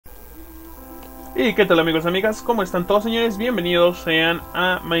Y qué tal amigos y amigas, ¿cómo están todos señores? Bienvenidos sean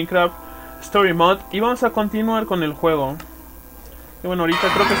a Minecraft Story Mode. Y vamos a continuar con el juego. Y bueno, ahorita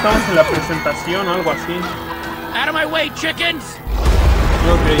creo que estamos en la presentación o algo así. Out of my way, chickens.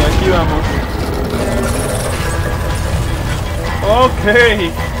 Ok, aquí vamos.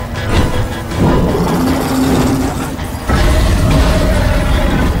 Ok.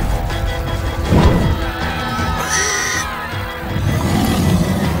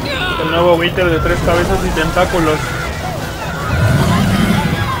 El nuevo Wither de 3 cabezas y tentáculos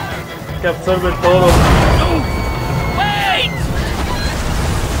que absorbe todo. Wait!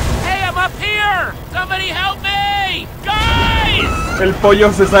 Hey, I'm up here. Somebody help me, guys! El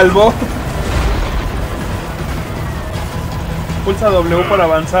pollo se salvó. Pulsa W para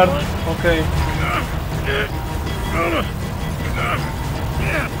avanzar. Ok.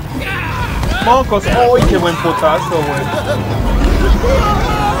 Mocos. ¡Uy, qué buen putazo, güey!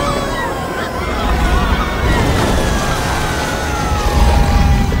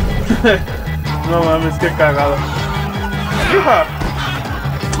 No mames, qué cagado. ¡Hija!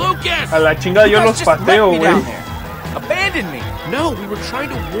 A la chingada yo los pateo, güey. Abandon me. No, we were trying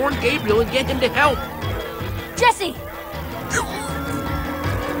to warn Gabriel and get him to help. Jesse!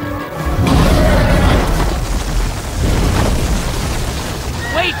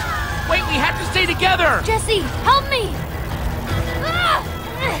 Wait! Wait, we have to stay together! Jesse, help me!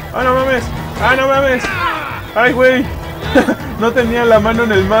 ¡Ah, no mames! ¡Ah, no mames! ¡Ay, güey! No tenía la mano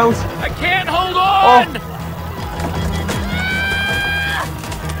en el mouse. I can't hold on!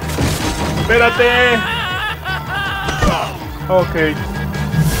 ¡Espérate! Ok.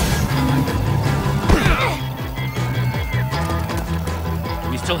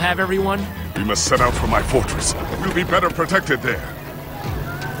 We still have everyone? We must set out for my fortress. We'll be better protected there.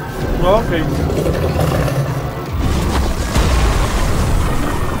 Ok.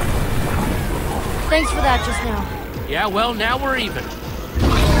 Thanks for that just now. Yeah, well, now we're even.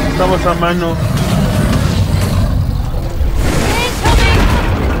 Estamos a mano.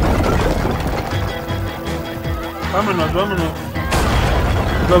 Vámonos, vámonos.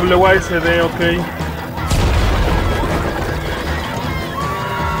 WASD, ok.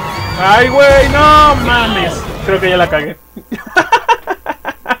 ¡Ay, güey! ¡No mames! Creo que ya la cagué.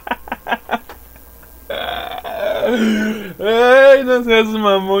 ¡Ay, no seas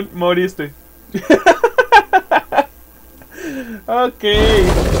mamón! Moriste. Ok.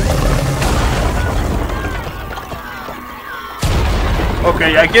 Ok,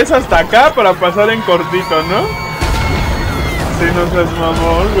 aquí es hasta acá para pasar en cortito, ¿no? Sí, no seas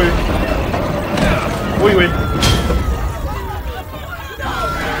mamón, güey. Uy, güey.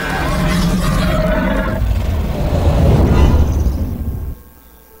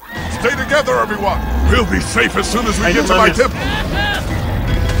 Stay together, everyone. We'll be safe as soon as we get to my temple.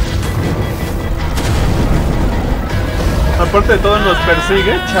 Aparte de todo nos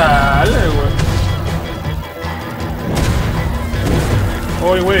persigue, chale, güey.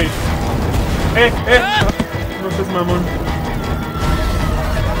 Uy, güey. No seas mamón.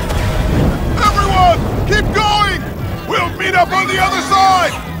 Everyone, keep going. We'll meet up on the other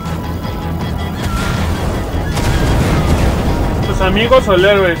side. Sus amigos o el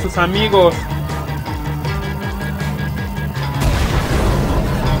héroe, sus amigos.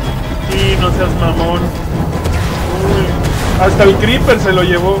 Sí, no seas mamón. Uy. Hasta el creeper se lo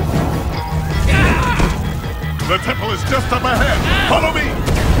llevó. The temple is just up ahead. Follow me.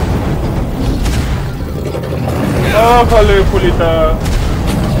 ¡Ájale, Julita!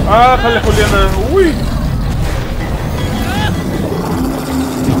 ¡Ájale, Juliana! ¡Uy!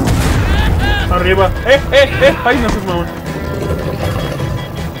 Arriba. ¡Ay, no seas mamón!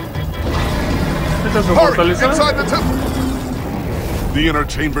 ¿Esta es su Hurry, fortaleza? inside the temple. The inner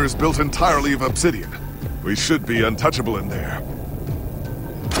chamber is built entirely of obsidian. We should be untouchable in there.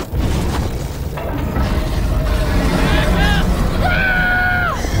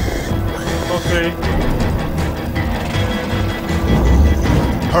 Okay.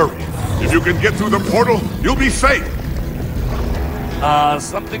 Hurry. If you can get through the portal, you'll be safe.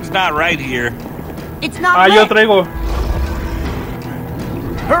 Something's not right here. It's not Yo lit. traigo.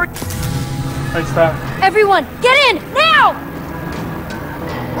 Hurry! Ahí está. Everyone, get in, now!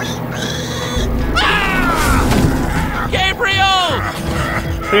 Gabriel!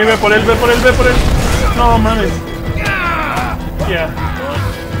 Sí, ve por él, ve por él, ve por él. No mames. Ya.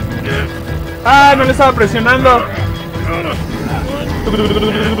 ¡Ah! No le estaba presionando. No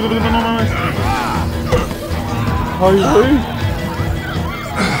mames. Ay, güey.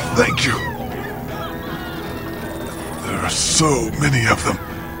 Thank you. There are so many of them.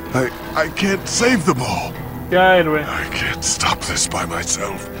 I can't save them all. Ya, héroe. I can't stop this by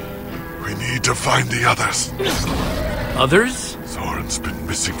myself. We need to find the others. Others? Soren's been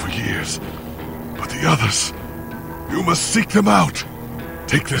missing for years. But the others... You must seek them out.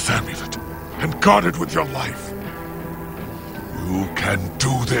 Take this amulet and guard it with your life. You can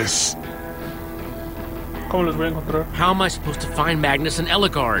do this. ¿Cómo los voy a encontrar? How am I supposed to find Magnus and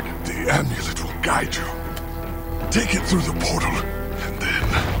Ellegard? The amulet will guide you. Take it through the portal, and then...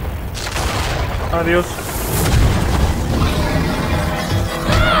 Adiós.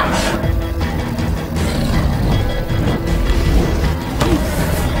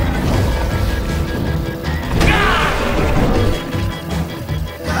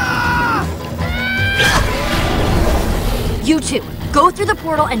 You two, go through the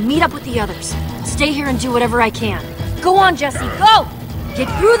portal and meet up with the others. Stay here and do whatever I can. Go on, Jesse, go! Get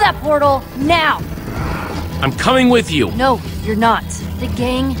through that portal, now! I'm coming with you. No, you're not. The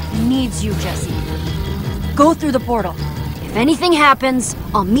gang needs you, Jesse. Go through the portal. If anything happens,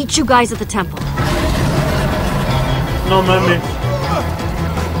 I'll meet you guys at the temple. No mames.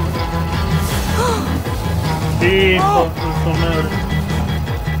 Hijo de su madre.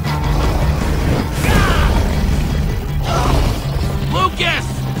 Lucas!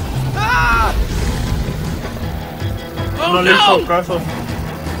 Oh, No le hizo caso.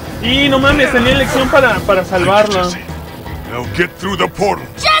 Y no mames, tenía elección para salvarla. Now get through the portal.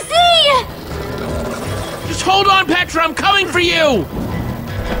 Jesse! Just hold on, Petra, I'm coming for you!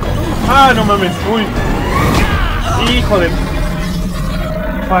 Ah, no mames, uy. Hijo de...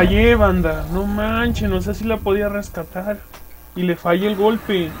 Fallé, banda. No manches, no sé si la podía rescatar. Y le fallé el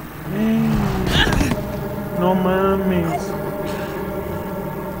golpe. No mames.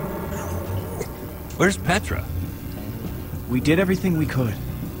 Where's Petra? We did everything we could.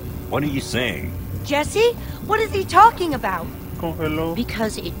 What are you saying? Jesse? What is he talking about? Congeló.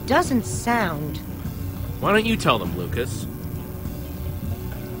 Because it doesn't sound... Why don't you tell them, Lucas?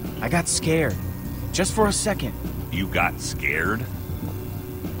 I got scared. Just for a second. You got scared?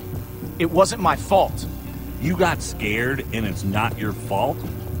 It wasn't my fault. You got scared and it's not your fault?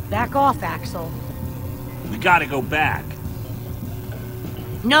 Back off, Axel. We gotta go back.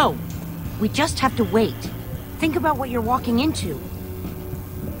 No. We just have to wait. Think about what you're walking into.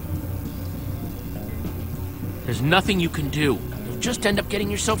 There's nothing you can do. You'll just end up getting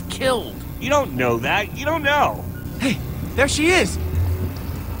yourself killed. You don't know that. You don't know. Hey, there she is!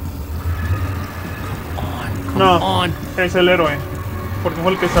 No, on. es el héroe. Porque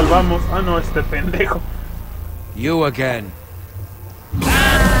fue el que salvamos. Ah, no, este pendejo. You again.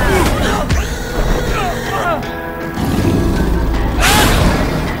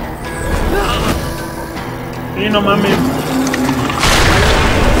 Y no mames.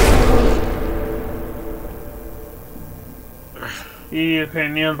 Y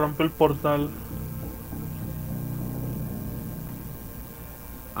genial, rompe el portal.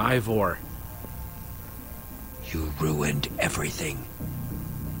 Ivor. You ruined everything.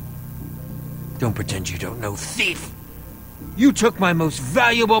 Don't pretend you don't know, thief! You took my most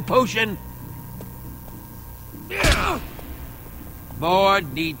valuable potion! More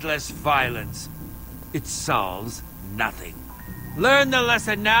needless violence. It solves nothing. Learn the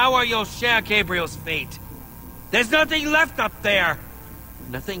lesson now or you'll share Gabriel's fate. There's nothing left up there!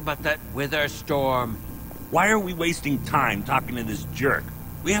 Nothing but that wither storm. Why are we wasting time talking to this jerk?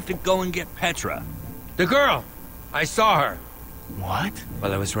 We have to go and get Petra. The girl! I saw her. What?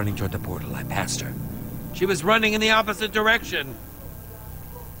 While I was running toward the portal, I passed her. She was running in the opposite direction.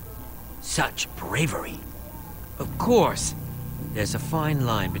 Such bravery. Of course. There's a fine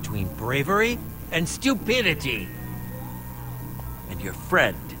line between bravery and stupidity. And your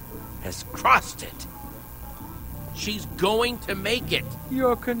friend has crossed it. She's going to make it.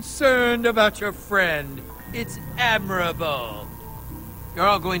 You're concerned about your friend. It's admirable. You're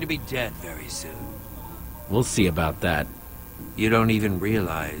all going to be dead very soon. We'll see about that. You don't even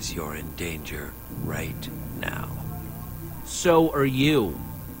realize you're in danger right now. So are you.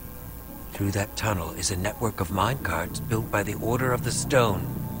 Through that tunnel is a network of minecarts built by the Order of the Stone.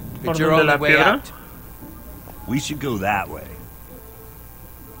 Por It's your donde only la way piedra? out. We should go that way.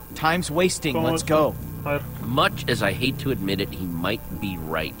 Time's wasting, ¿Cómo let's es? go. A ver. Much as I hate to admit it, he might be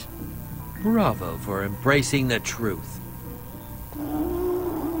right. Bravo for embracing the truth.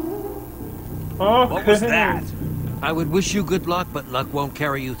 Okay. What was that? I would wish you good luck, but luck won't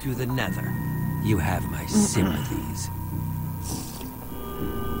carry you through the Nether. You have my sympathies.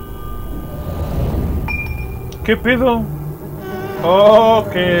 ¿Qué pedo?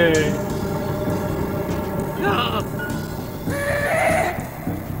 Ok.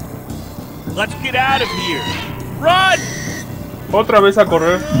 Let's get out of here. Run! Otra vez a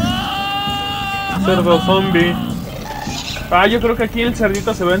correr. Cerdo zombie. Ah, yo creo que aquí el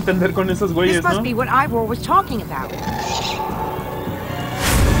cerdito se va a entender con esos güeyes, This must ¿no? be what Ivor was talking about.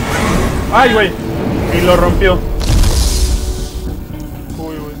 Ay, güey. Y lo rompió.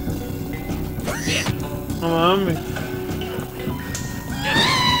 Uy, güey. No mames.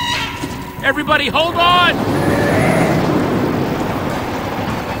 Everybody, hold on!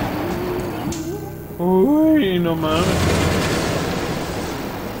 Uy, no mames.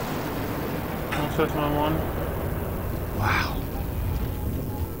 No seas mamón. Wow.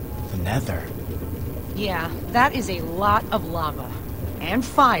 The Nether. Yeah, that is a lot of lava. And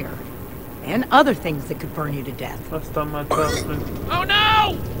fire. And other things that could burn you to death. Hasta matarse. Oh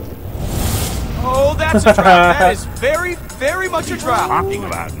no! Oh, that's a drop. That is very, very much a drop. Talking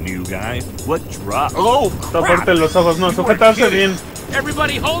about new guy. What drop? Oh, crap. Taparte los ojos, no, sujetarse bien.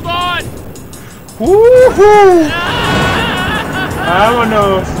 Everybody, hold on!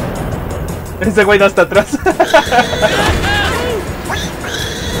 Vámonos. Ese güey da hasta atrás.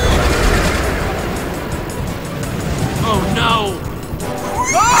 Oh no!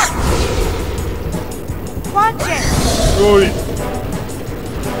 Watch it! Uy.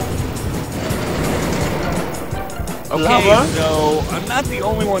 Okay, Lava? so I'm not the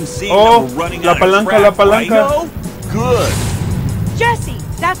only one seeing Oh, that we're running la out palanca, of la crap, right? palanca. No? Good. Jesse,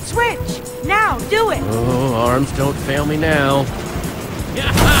 that switch! Now, do it! Oh, arms don't fail me now.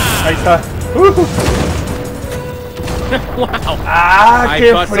 Ahí está. Wow. Ah, I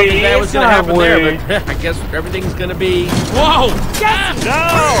qué thought something bad was gonna fresa, happen there, güey. but I guess everything's gonna be... Whoa! Jesse!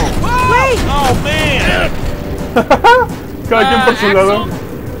 No! Wait! Oh, man! Cada quien por su lado.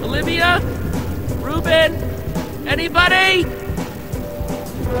 Axel? Olivia? Ruben? Anybody?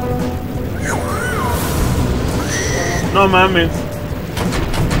 No mames.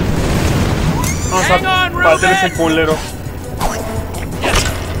 Vamos Hang a on, bater Ruben. ese culero.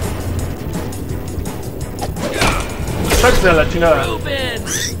 Sáquese a la chingada. Ruben!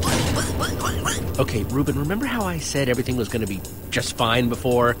 Okay, Ruben, remember how I said everything was gonna be just fine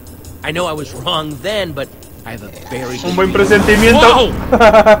before? I know I was wrong then, but I have a very good Un buen reason. presentimiento.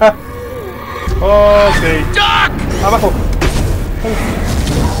 Ok. Duck! Abajo.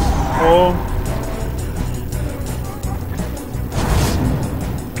 Oh.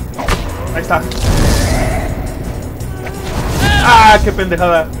 Ahí está. Ah, qué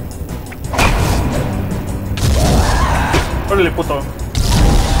pendejada. Órale, puto.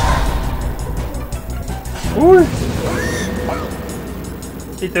 Uy.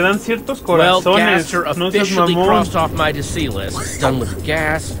 Y te dan ciertos Well, corazones. gas are No seas officially mamón. crossed off my to see list. Done with the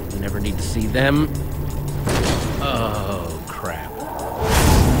gas. We never need to see them. Oh, crap.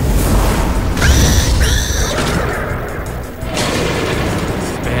 This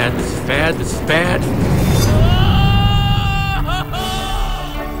is bad, this is bad, this is bad.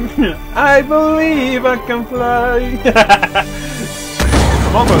 I believe I can fly.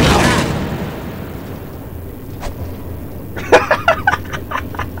 Come on, bro.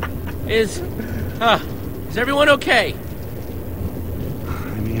 Is everyone okay?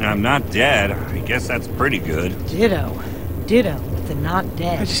 I mean, I'm not dead. I guess that's pretty good. Ditto. Ditto with the not I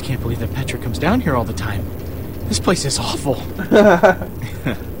dead. just can't believe that Petra comes down here all the time. This place is awful.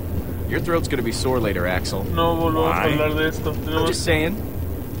 Your throat's gonna be sore later, Axel. No volvamos a Why? hablar de esto. I'm just saying.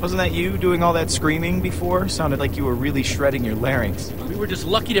 Wasn't that you doing all that screaming before? Sounded like you were really shredding your larynx. We were just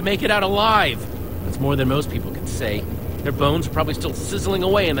lucky to make it out alive. That's more than most people can say. Their bones are probably still sizzling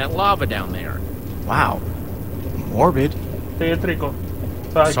away in that lava down there. Wow. Morbid. Tétrico.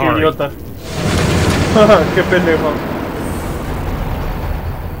 Ay, qué Sorry. idiota. Qué pendejo.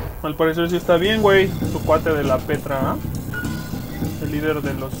 Al parecer sí está bien, güey. Tu cuate de la Petra, ¿ah? El líder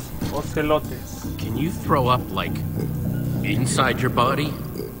de los ocelotes. Can you throw up, like, inside your body?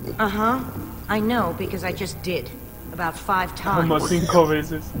 Uh-huh. I know, because I just did. About 5 Como times. 5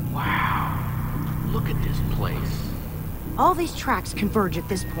 veces. Wow. Look at this place. All these tracks converge at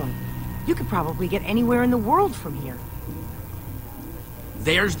this point. You could probably get anywhere in the world from here.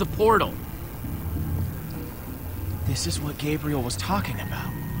 There's the portal. This is what Gabriel was talking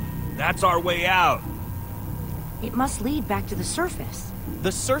about. That's our way out. It must lead back to the surface.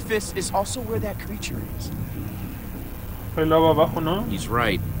 The surface is also where that creature is. Hay lava abajo, ¿no? He's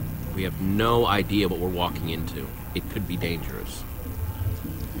right. We have no idea what we're walking into. It could be dangerous.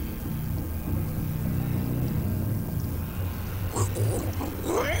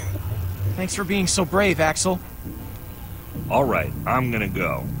 Thanks for being so brave, Axel. All right, I'm gonna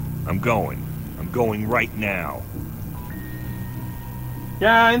go. I'm going. I'm going right now.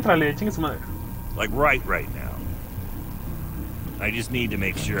 Ya, éntrale, chingue su madre. Like right now. I just need to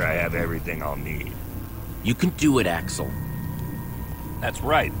make sure I have everything I'll need. You can do it, Axel. That's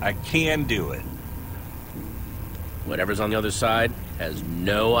right, I can do it. Whatever's on the other side has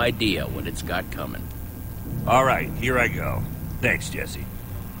no idea what it's got coming. All right, here I go. Thanks, Jesse.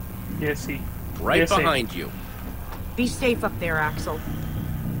 Jesse. Right Jesse. behind you. Be safe up there, Axel.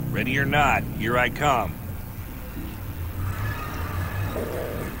 Ready or not, here I come.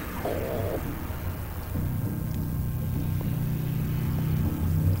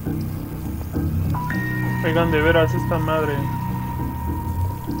 Oigan, de veras, esta madre.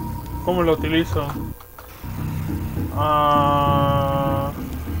 ¿Cómo lo utilizo?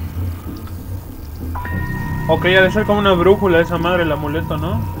 Ok, ha de ser como una brújula esa madre, el amuleto,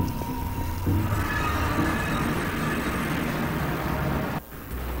 ¿no?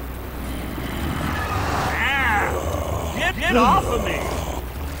 Get off of me!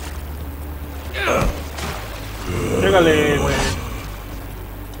 Llégale, güey.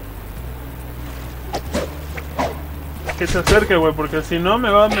 Que se acerque, güey, porque si no me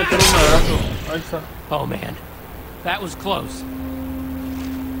va a meter un madrazo. Ahí está. Oh man, that was close.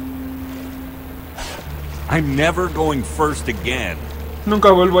 I'm never going first again. Nunca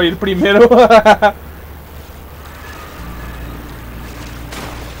vuelvo a ir primero.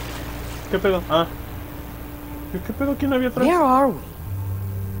 ¿Qué pedo? Ah. ¿Qué pedo? ¿Quién había atrás? Where are we?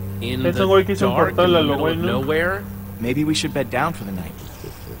 In Ese the güey que hizo un dark, in portal the a lo middle güey, of ¿no? nowhere? Maybe we should bed down for the night.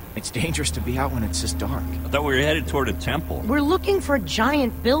 It's dangerous to be out when it's this dark. I thought we were headed toward a temple. We're looking for a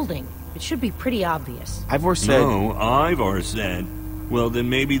giant building. It should be pretty obvious. Ivor said... No, Ivor said. Well, then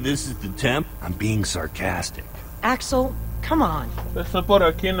maybe this is the temp? I'm being sarcastic. Axel, come on. Está por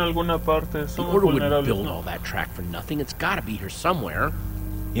aquí en alguna parte. The Somos Order wouldn't vulnerables. build all that track for nothing. It's gotta be here somewhere.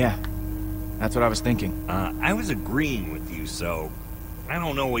 Yeah, that's what I was thinking. I was agreeing with you, so I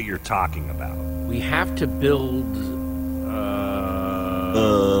don't know what you're talking about. We have to build...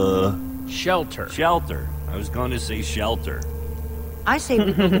 Shelter. Shelter. I was going to say shelter. I say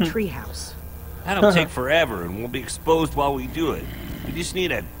we build a treehouse. That'll take forever, and we'll be exposed while we do it. We just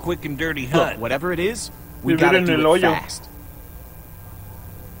need a quick and dirty hut. Look, whatever it is, we Vivir gotta en do el it hoyo. fast.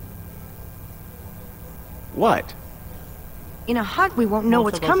 What? In a hut, we won't know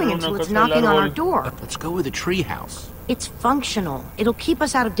Vamos what's a coming construir until una it's casa del knocking on our árbol. door. Let's go with a treehouse. It's functional. It'll keep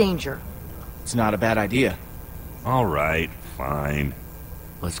us out of danger. It's not a bad idea. All right, fine.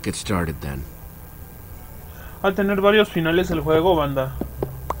 Let's get started then. A tener varios finales el juego, banda.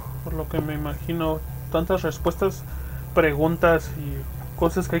 Por lo que me imagino, tantas respuestas, preguntas y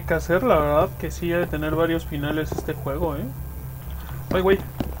cosas que hay que hacer, la verdad que sí ha de tener varios finales este juego, Ay, güey.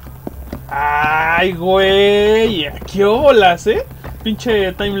 Ay, güey. ¿Qué olas,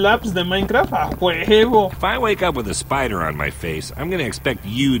 Pinche timelapse de Minecraft a huevo. If I wake up with a spider on my face, I'm gonna expect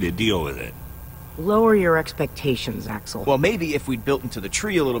you to deal with it. Lower your expectations, Axel. Well, maybe if we'd built into the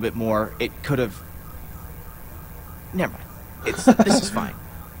tree a little bit more, it could have... Never mind. This is fine.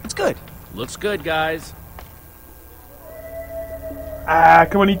 It's good. Looks good, guys. Ah,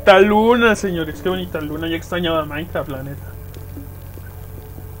 qué bonita luna, señores. Qué bonita luna. Ya extrañaba Minecraft, la neta.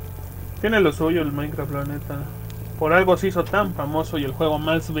 Tiene lo suyo el Minecraft, la neta. Por algo se hizo tan famoso y el juego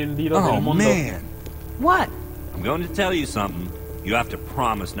más vendido Oh, del mundo. man. What? I'm going to tell you something. You have to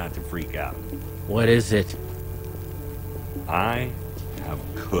promise not to freak out. What is it? I have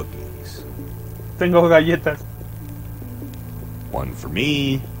cookies. Tengo galletas. One for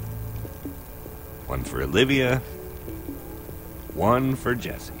me. One for Olivia. One for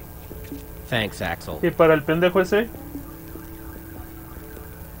Jesse. Thanks, Axel. Y para el pendejo ese,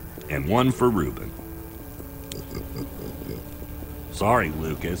 And one for Ruben. Sorry,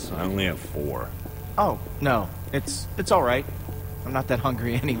 Lucas. I only have 4. Oh, no. It's all right. I'm not that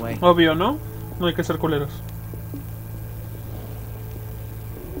hungry anyway. obvio, ¿no? No hay que ser culeros.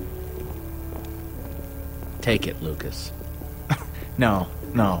 Take it, Lucas. No,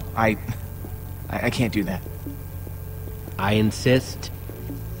 I can't do that. I insist.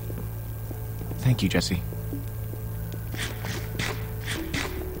 Thank you, Jesse.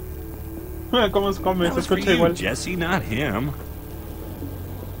 ¿Cómo se come? That Se was for escucha you, igual. Jesse, not him.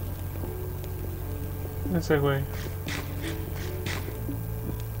 Ese güey.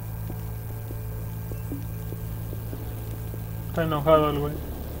 Está enojado el güey.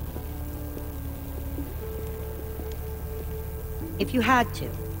 If you had to,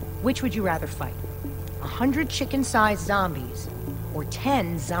 which would you rather fight? 100 chicken-sized zombies or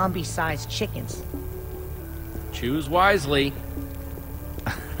 10 zombie-sized chickens? Choose wisely.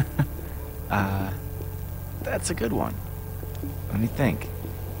 That's a good one. Let me think.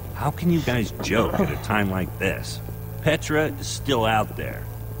 How can you guys joke at a time like this? Petra is still out there.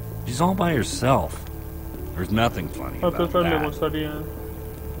 She's all by herself. There's nothing funny A about Petra le that. gustaría.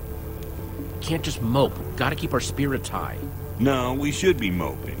 Can't just mope. Gotta keep our spirits high. No, we should be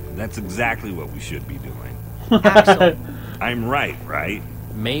moping. That's exactly what we should be doing. Axel, I'm right, right?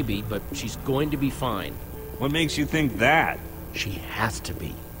 maybe, but she's going to be fine. What makes you think that? She has to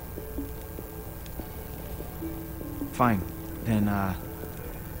be. Fine. Then,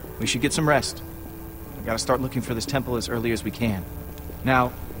 we should get some rest. We gotta start looking for this temple as early as we can.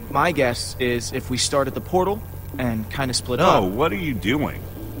 Now, my guess is if we start at the portal and kind of split up... Oh, what are you doing?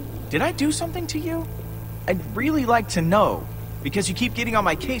 Did I do something to you? I'd really like to know, because you keep getting on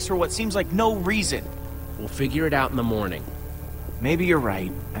my case for what seems like no reason. We'll figure it out in the morning. Maybe you're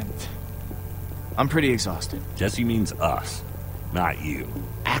right, and I'm pretty exhausted. Jesse means us, not you.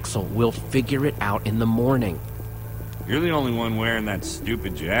 Axel, we'll figure it out in the morning. You're the only one wearing that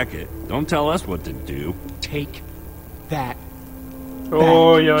stupid jacket. Don't tell us what to do. Take that.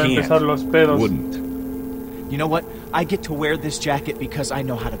 Oh, ya va a Can't. empezar los pedos. Wouldn't. You know what? I get to wear this jacket because I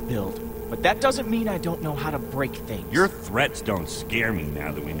know how to build. But that doesn't mean I don't know how to break things. Your threats don't scare me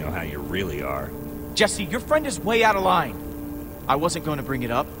now that we know how you really are. Jesse, your friend is way out of line. I wasn't going to bring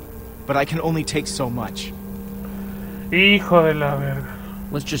it up, but I can only take so much. Hijo de la verga.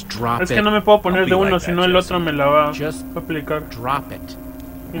 Let's just drop Es it. que no me puedo poner Don't be de uno, like si that, no el Jesse. otro me la va Just a aplicar. drop it.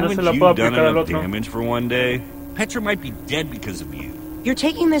 Y no se Haven't la you puedo done aplicar al enough otro. damage for one day? Petra might be dead because of you. You're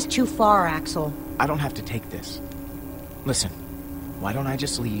taking this too far, Axel. I don't have to take this. Listen, why don't I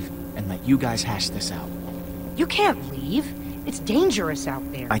just leave and let you guys hash this out? You can't leave. It's dangerous out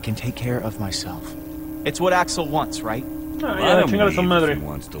there. I can take care of myself. It's what Axel wants, right? Ah, ya, Let him chingar a su leave madre. if he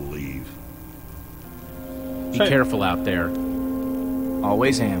wants to leave. Be Sí. careful out there.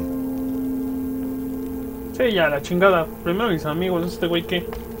 Always am. Sí, ya, la chingada. Primero mis amigos, este güey que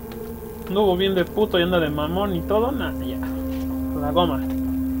anduvo bien de puto y anda de mamón y todo, nada, ya. La goma.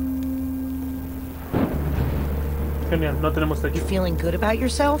 Genial, no tenemos You techo. feeling good about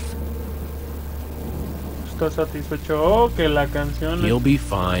yourself? ¿Estás satisfecho? Oh, que la canción He'll be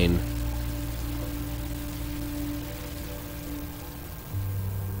fine.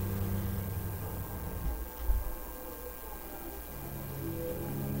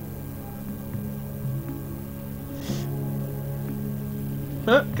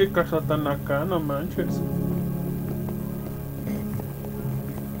 qué casa tan acá, no manches.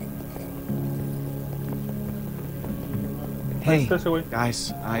 Hey, está ese güey.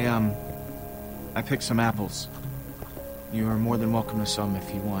 guys, I picked some apples. You are more than welcome to some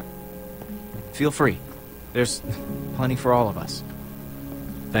if you want. Feel free. There's plenty for all of us.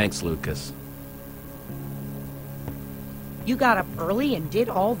 Thanks, Lucas. You got up early and did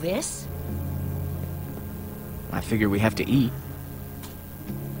all this? I figure we have to eat.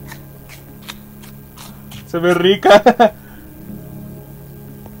 Se ve rica.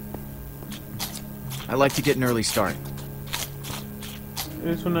 I like to get an early start.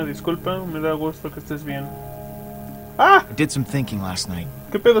 Es una disculpa, me da gusto que estés bien. ¡Ah! I did some thinking last night.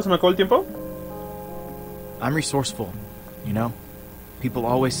 ¿Qué pedo? ¿Se me acabó el tiempo? I'm resourceful, you know? People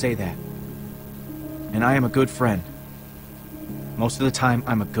always say that. And I am a good friend. Most of the time,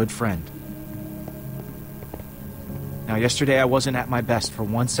 I'm a good friend. Now, yesterday I wasn't at my best for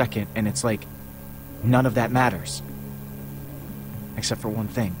 1 second, and it's like, none of that matters. Except for one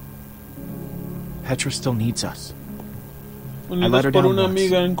thing. Petra still needs us. let Unidos her por down una once.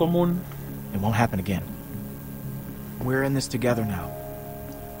 amiga en común. It won't happen again. We're in this together now.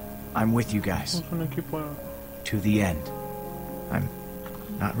 I'm with you guys. Somos un equipo. To the end. I'm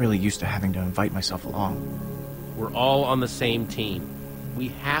not really used to having to invite myself along. We're all on the same team. We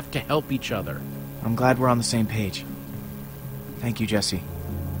have to help each other. I'm glad we're on the same page. Thank you, Jesse.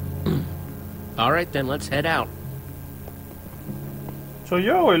 All right, then, let's head out. ¿Soy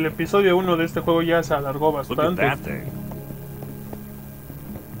yo o el episodio 1 de este juego ya se alargó Look at bastante? that thing.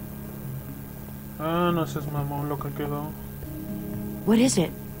 Ah, no seas mamón lo que quedó. What is it?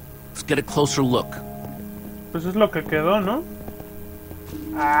 Let's get a closer look. Pues es lo que quedó, ¿no?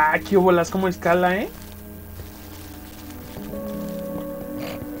 Ah, qué bolas, como escala, ¿eh?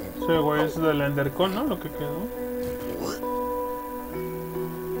 Sí, güey, es del Endercon, ¿no? Lo que quedó.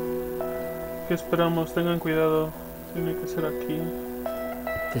 ¿Qué esperamos? Tengan cuidado. Tiene que ser aquí.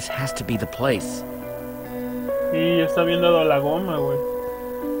 This has to be the place. Y ya está bien dado a la goma, güey.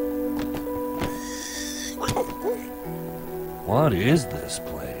 What is this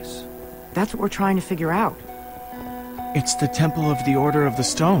place? That's what we're trying to figure out. It's the Temple of the Order of the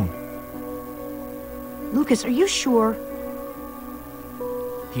Stone. Lucas, are you sure?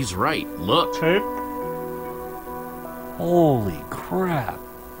 He's right. Look. Sí. Holy crap.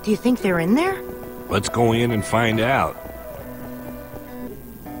 Do you think they're in there? Let's go in and find out.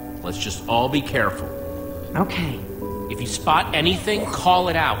 Let's just all be careful. Okay. If you spot anything, call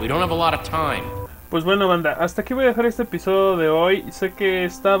it out. We don't have a lot of time. Pues bueno, banda, hasta aquí voy a dejar este episodio de hoy. Sé que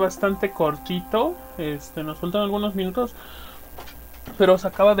está bastante cortito, nos faltan algunos minutos, pero se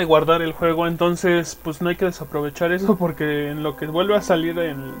acaba de guardar el juego, entonces pues no hay que desaprovechar eso, porque en lo que vuelve a salir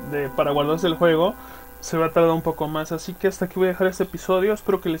para guardarse el juego se va a tardar un poco más. Así que hasta aquí voy a dejar este episodio,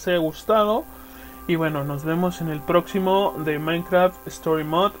 espero que les haya gustado. Y bueno, nos vemos en el próximo de Minecraft Story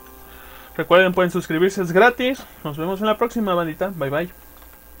Mod. Recuerden, pueden suscribirse, es gratis. Nos vemos en la próxima, bandita. Bye bye.